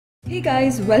Hey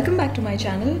guys, welcome back to my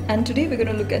channel, and today we're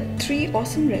going to look at 3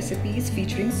 awesome recipes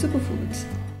featuring superfoods.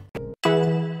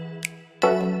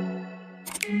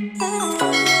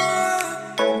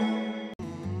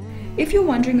 If you're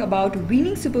wondering about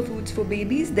weaning superfoods for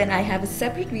babies, then I have a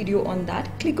separate video on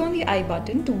that. Click on the I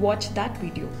button to watch that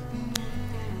video.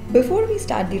 Before we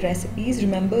start the recipes,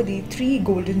 remember the 3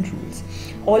 golden rules.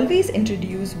 Always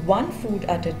introduce one food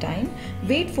at a time,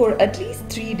 wait for at least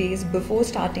 3 days before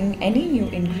starting any new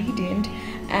ingredient,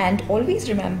 and always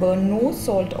remember no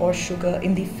salt or sugar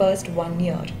in the first 1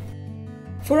 year.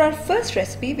 For our first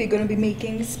recipe, we're going to be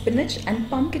making spinach and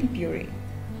pumpkin puree.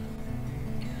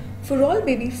 For all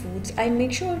baby foods, I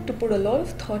make sure to put a lot of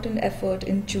thought and effort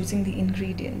in choosing the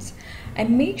ingredients. I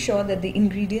make sure that the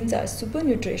ingredients are super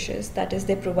nutritious, that is,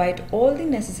 they provide all the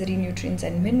necessary nutrients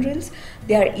and minerals,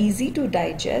 they are easy to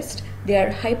digest, they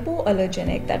are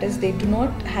hypoallergenic, that is, they do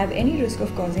not have any risk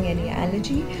of causing any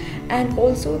allergy, and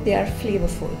also they are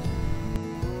flavorful.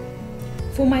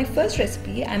 For my first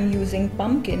recipe, I'm using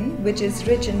pumpkin, which is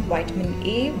rich in vitamin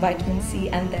A, vitamin C,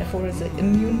 and therefore is an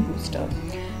immune booster.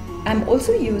 I'm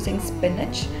also using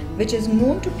spinach, which is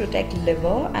known to protect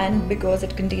liver, and because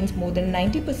it contains more than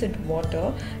 90%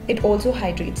 water, it also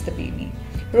hydrates the baby.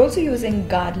 We're also using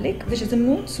garlic, which is a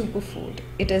known superfood.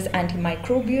 It is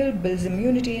antimicrobial, builds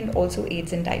immunity, and also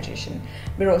aids in digestion.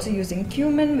 We're also using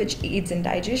cumin, which aids in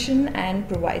digestion and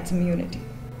provides immunity.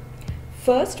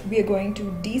 First, we are going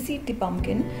to de-seed the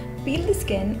pumpkin, peel the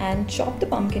skin, and chop the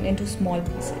pumpkin into small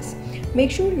pieces. Make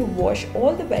sure you wash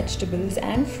all the vegetables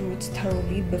and fruits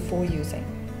thoroughly before using.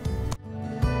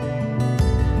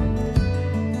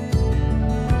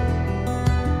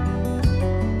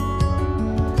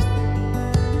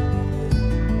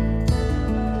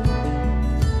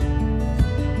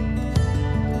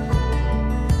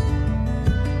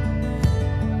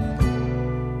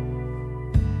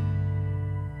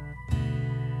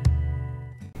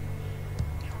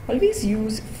 Always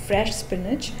use fresh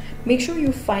spinach. Make sure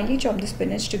you finely chop the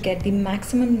spinach to get the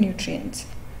maximum nutrients.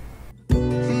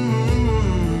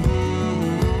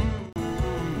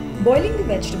 Boiling the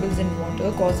vegetables in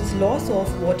water causes loss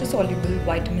of water-soluble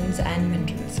vitamins and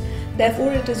minerals.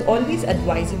 Therefore, it is always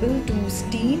advisable to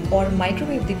steam or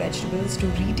microwave the vegetables to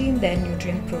retain their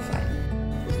nutrient profile.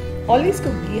 Always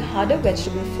cook the harder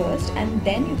vegetable first, and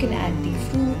then you can add the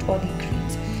fruit or the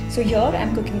greens. So here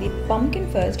I'm cooking the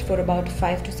pumpkin first for about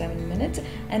 5 to 7 minutes,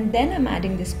 and then I'm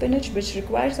adding the spinach, which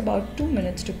requires about 2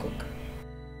 minutes to cook.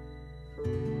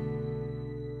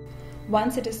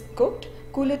 Once it is cooked,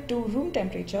 cool it to room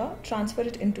temperature, transfer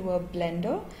it into a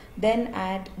blender, then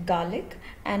add garlic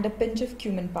and a pinch of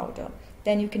cumin powder.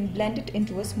 Then you can blend it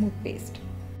into a smooth paste.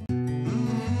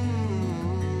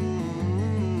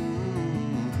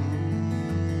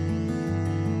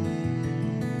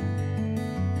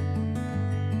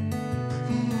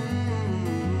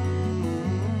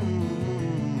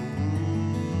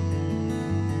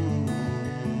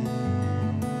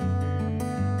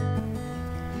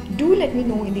 Do let me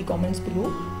know in the comments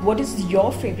below what is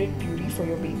your favorite puree for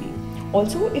your baby.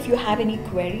 Also, if you have any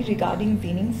query regarding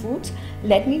weaning foods,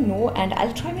 let me know and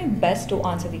I'll try my best to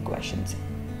answer the questions.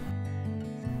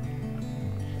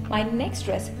 My next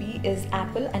recipe is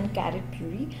apple and carrot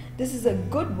puree. This is a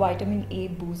good vitamin A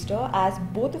booster as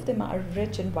both of them are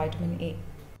rich in vitamin A.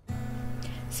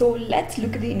 So let's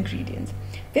look at the ingredients.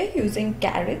 We're using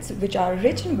carrots, which are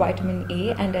rich in vitamin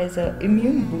A and as an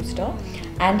immune booster,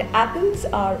 and apples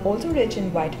are also rich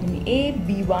in vitamin A,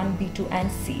 B1, B2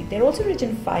 and C. They're also rich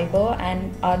in fiber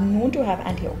and are known to have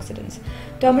antioxidants.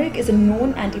 Turmeric is a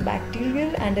known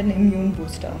antibacterial and an immune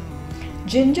booster.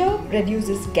 Ginger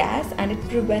reduces gas and it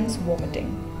prevents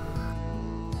vomiting.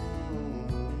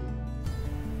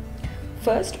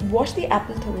 First, wash the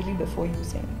apple thoroughly before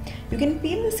using. You can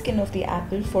peel the skin of the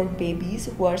apple for babies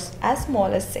who are as small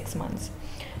as 6 months.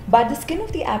 But the skin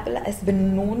of the apple has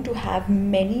been known to have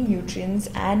many nutrients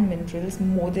and minerals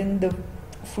more than the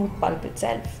fruit pulp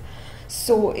itself.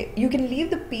 So you can leave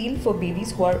the peel for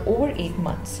babies who are over 8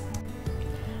 months.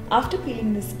 After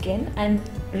peeling the skin and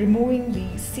removing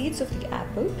the seeds of the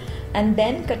apple and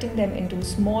then cutting them into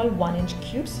small 1-inch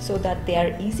cubes so that they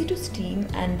are easy to steam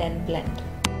and then blend.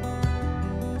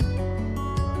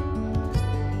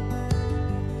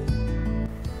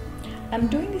 I'm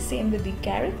doing the same with the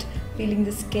carrot, peeling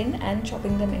the skin and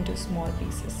chopping them into small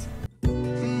pieces.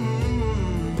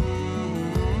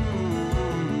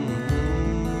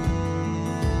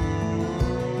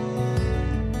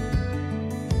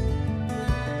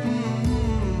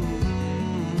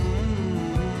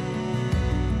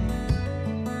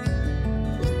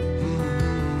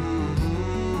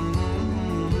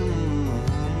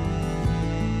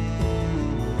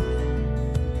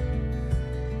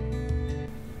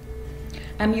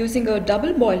 I'm using a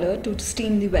double boiler to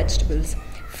steam the vegetables.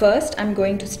 First, I'm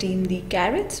going to steam the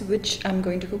carrots, which I'm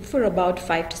going to cook for about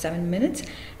 5 to 7 minutes,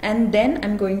 and then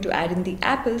I'm going to add in the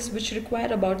apples, which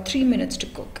require about 3 minutes to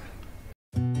cook.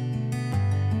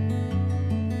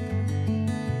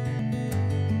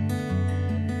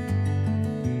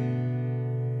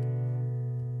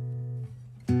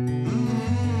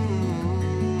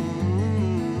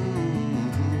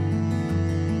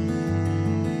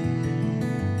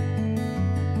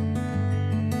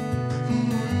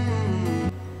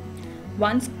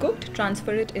 Once cooked,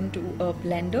 transfer it into a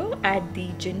blender, add the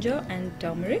ginger and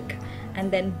turmeric,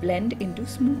 and then blend into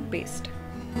smooth paste.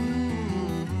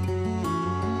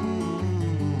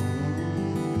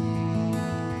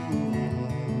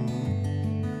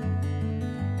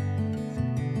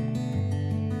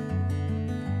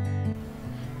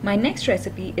 My next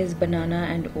recipe is banana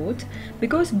and oats.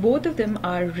 Because both of them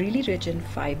are really rich in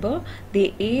fiber,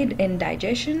 they aid in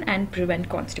digestion and prevent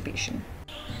constipation.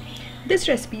 This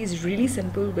recipe is really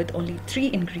simple with only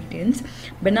 3 ingredients: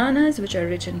 bananas, which are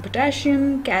rich in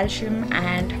potassium, calcium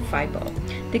and fiber.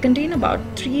 They contain about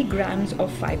 3 grams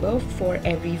of fiber for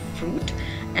every fruit.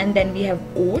 And then we have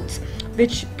oats,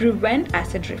 which prevent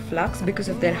acid reflux because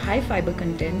of their high fiber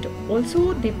content.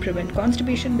 Also, they prevent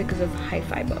constipation because of high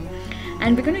fiber.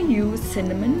 And we're going to use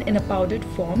cinnamon in a powdered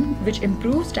form, which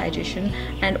improves digestion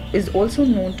and is also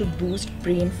known to boost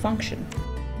brain function.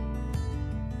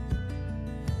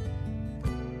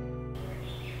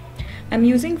 I'm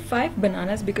using 5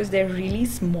 bananas because they're really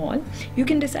small. You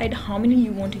can decide how many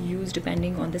you want to use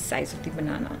depending on the size of the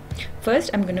banana. First,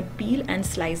 I'm going to peel and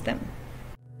slice them.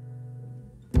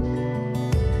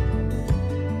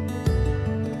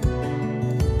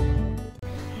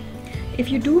 If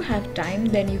you do have time,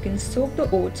 then you can soak the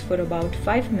oats for about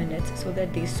 5 minutes so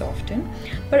that they soften,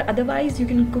 but otherwise you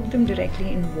can cook them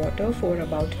directly in water for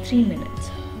about 3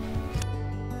 minutes.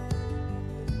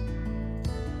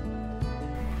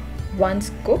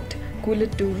 Once cooked, cool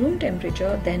it to room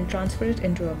temperature, then transfer it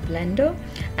into a blender,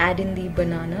 add in the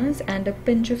bananas and a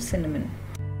pinch of cinnamon.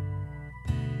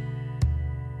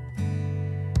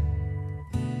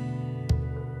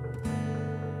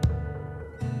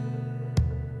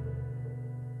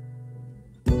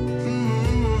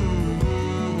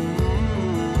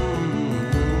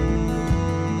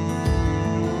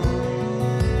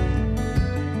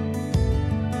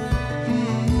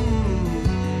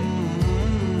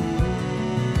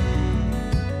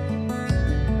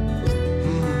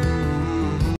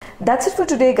 That's it for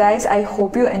today, guys. I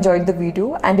hope you enjoyed the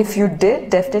video, and if you did,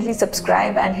 definitely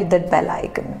subscribe and hit that bell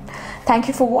icon. Thank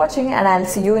you for watching, and I'll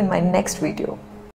see you in my next video.